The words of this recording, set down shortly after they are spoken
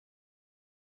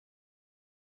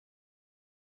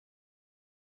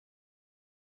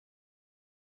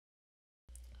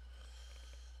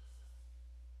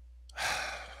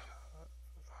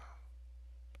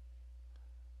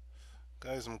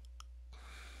Guys,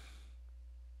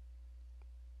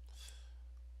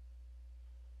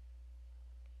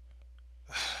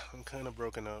 I'm kind of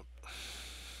broken up.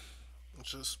 It's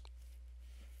just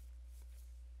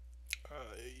uh,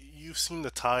 you've seen the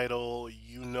title,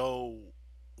 you know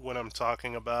what I'm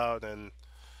talking about, and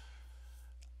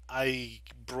I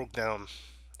broke down.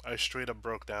 I straight up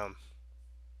broke down.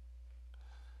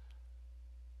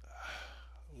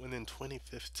 When in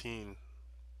 2015,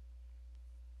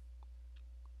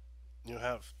 you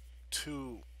have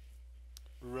two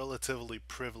relatively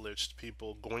privileged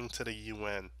people going to the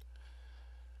UN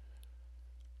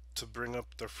to bring up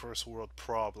their first world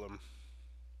problem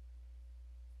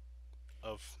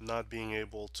of not being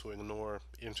able to ignore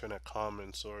internet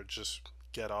comments or just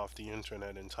get off the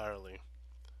internet entirely.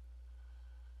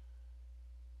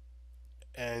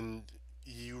 And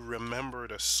you remember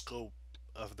the scope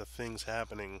of the things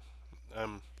happening.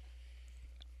 I'm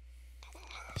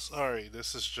sorry,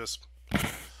 this is just.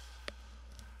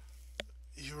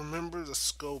 You remember the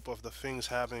scope of the things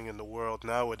happening in the world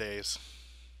nowadays.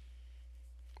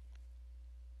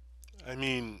 I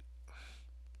mean,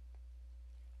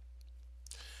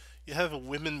 you have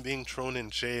women being thrown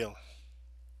in jail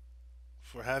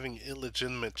for having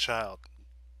illegitimate child,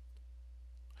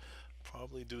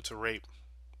 probably due to rape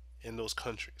in those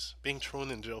countries, being thrown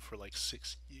in jail for like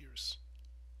 6 years.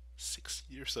 6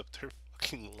 years of their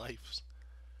fucking lives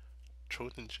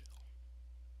thrown in jail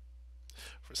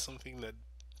for something that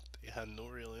they had no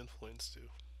real influence to.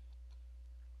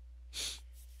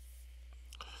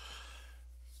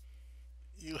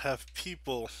 You have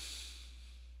people,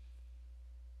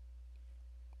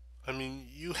 I mean,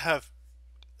 you have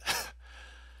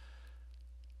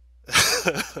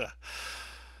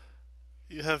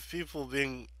you have people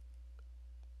being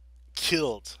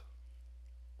killed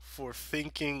for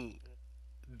thinking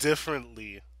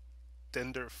differently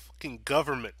than their fucking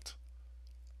government.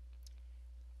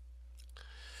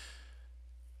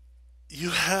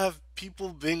 You have people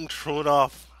being thrown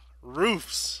off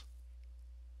roofs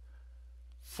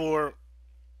for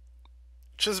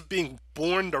just being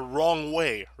born the wrong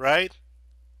way, right?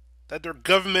 That their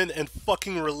government and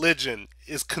fucking religion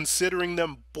is considering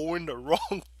them born the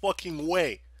wrong fucking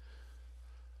way.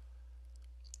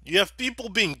 You have people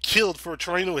being killed for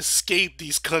trying to escape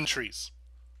these countries.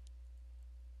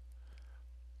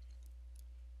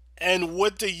 And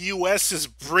what the US is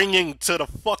bringing to the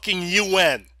fucking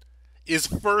UN is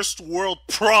first world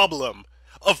problem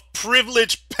of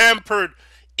privileged, pampered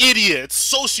idiots,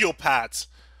 sociopaths,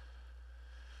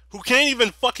 who can't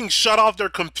even fucking shut off their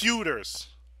computers.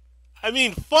 I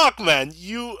mean, fuck, man,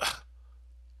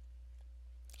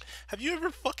 have you ever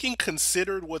fucking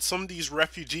considered what some of these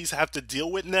refugees have to deal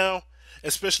with now?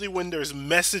 Especially when there's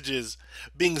messages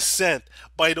being sent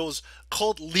by those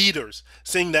cult leaders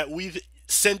saying that we've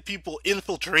sent people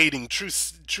infiltrating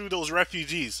through those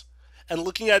refugees. And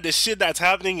looking at the shit that's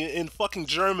happening in fucking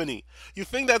Germany. You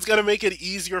think that's gonna make it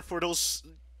easier for those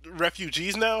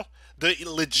refugees now? The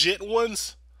legit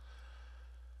ones?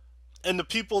 And the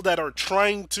people that are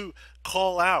trying to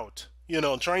call out,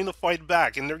 trying to fight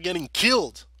back, and they're getting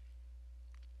killed.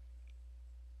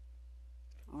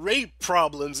 Rape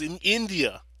problems in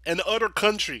India and other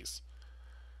countries.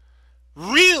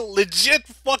 Real, legit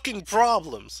fucking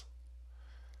problems.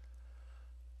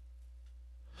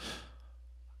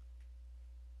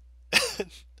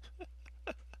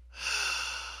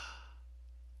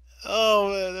 Oh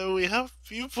man, and we have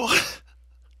people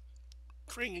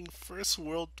bringing first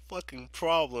world fucking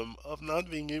problem of not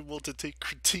being able to take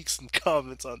critiques and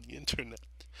comments on the internet.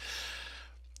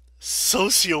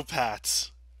 Sociopaths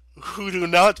who do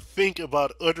not think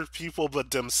about other people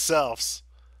but themselves.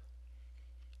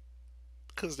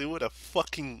 Because they would have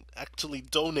fucking actually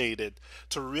donated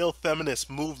to real feminist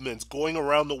movements going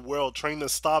around the world trying to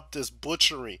stop this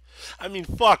butchery. I mean,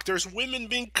 fuck, there's women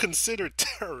being considered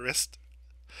terrorists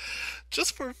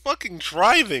just for fucking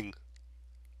driving.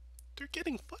 They're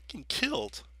getting fucking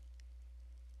killed.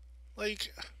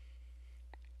 Like,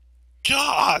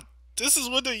 God, this is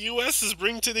what the US is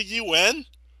bringing to the UN?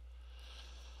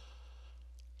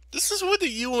 This is what the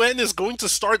UN is going to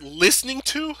start listening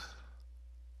to?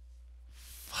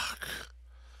 Fuck.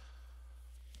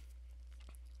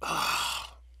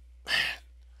 Ah, man.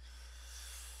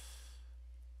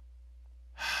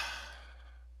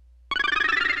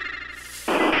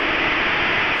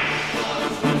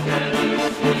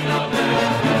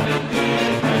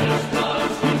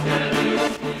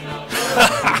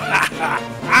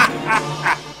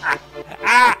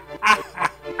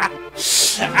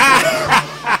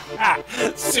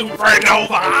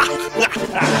 Supernova!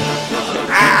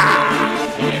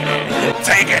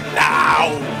 Take it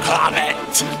now, Comet!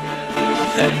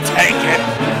 Take it.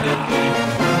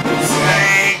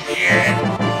 Take it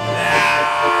now.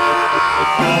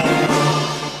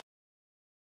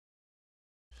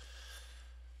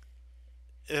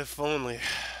 If only.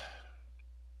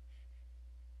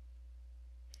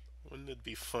 Wouldn't it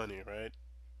be funny, right?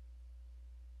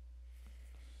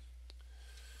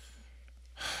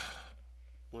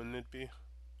 Wouldn't it be?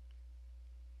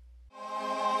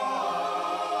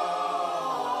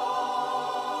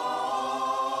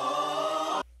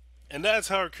 And that's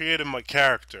how I created my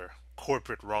character,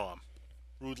 Corporate Rom.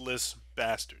 Ruthless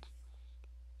bastard.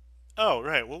 Oh,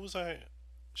 right, what was I...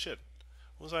 Shit.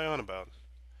 What was I on about?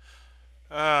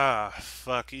 Ah,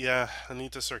 fuck, yeah.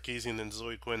 Anita Sarkeesian and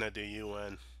Zoe Quinn at the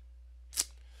UN.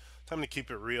 Time to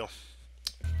keep it real.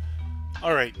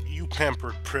 Alright, you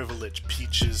pampered privileged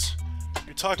peaches.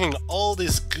 You're talking all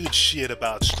this good shit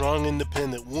about strong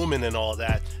independent women and all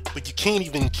that, but you can't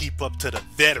even keep up to the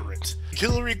veterans.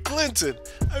 Hillary Clinton!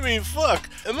 I mean, fuck.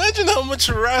 Imagine how much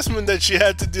harassment that she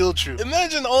had to deal through.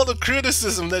 Imagine all the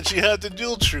criticism that she had to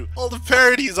deal through. All the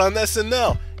parodies on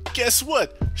SNL. Guess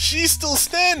what? She's still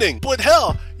standing. But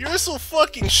hell, you're so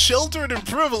fucking sheltered and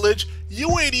privileged,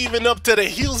 you ain't even up to the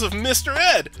heels of Mr.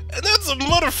 Ed. And that's a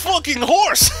motherfucking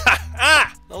horse.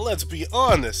 Now let's be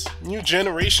honest. New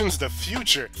generation's the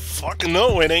future. Fuck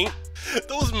no, it ain't.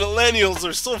 Those millennials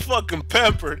are so fucking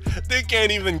pampered, they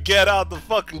can't even get out the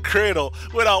fucking cradle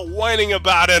without whining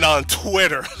about it on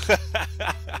Twitter.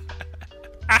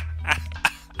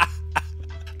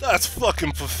 That's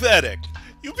fucking pathetic.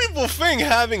 You people think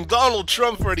having Donald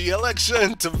Trump for the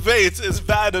election debates is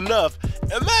bad enough.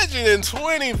 Imagine in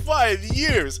 25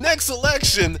 years, next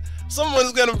election,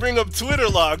 someone's gonna bring up Twitter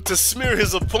log to smear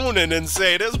his opponent and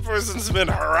say, this person's been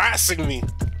harassing me.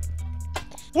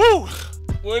 Woo!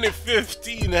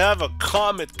 2015, have a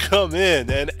comet come in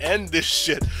and end this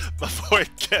shit before it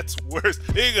gets worse,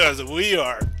 because we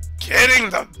are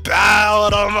getting the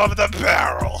bottom of the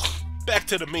barrel. Back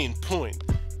to the main point.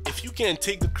 If you can't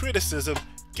take the criticism,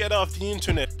 get off the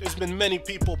internet. There's been many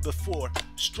people before,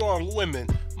 strong women,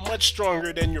 much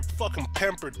stronger than your fucking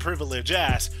pampered privilege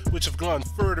ass, which have gone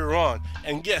further on.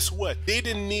 And guess what? They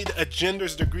didn't need a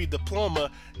gender's degree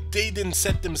diploma. They didn't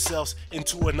set themselves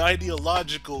into an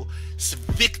ideological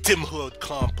victimhood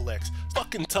complex.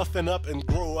 Fucking toughen up and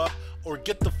grow up, or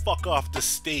get the fuck off the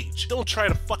stage. Don't try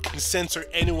to fucking censor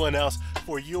anyone else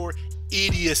for your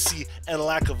idiocy and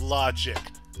lack of logic.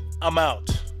 I'm out.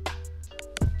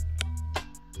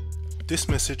 This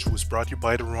message was brought to you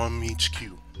by the ROM HQ,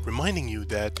 reminding you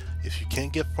that if you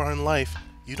can't get far in life,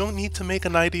 you don't need to make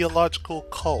an ideological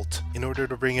cult in order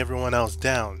to bring everyone else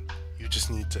down. You just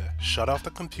need to shut off the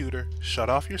computer, shut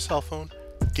off your cell phone,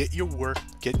 get your work,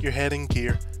 get your head in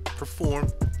gear, perform,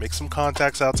 make some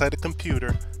contacts outside the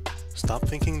computer, stop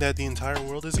thinking that the entire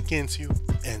world is against you,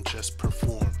 and just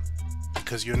perform.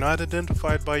 Because you're not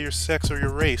identified by your sex or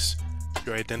your race,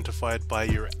 you're identified by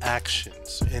your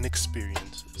actions and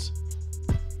experiences.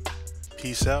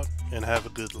 Peace out and have a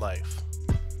good life.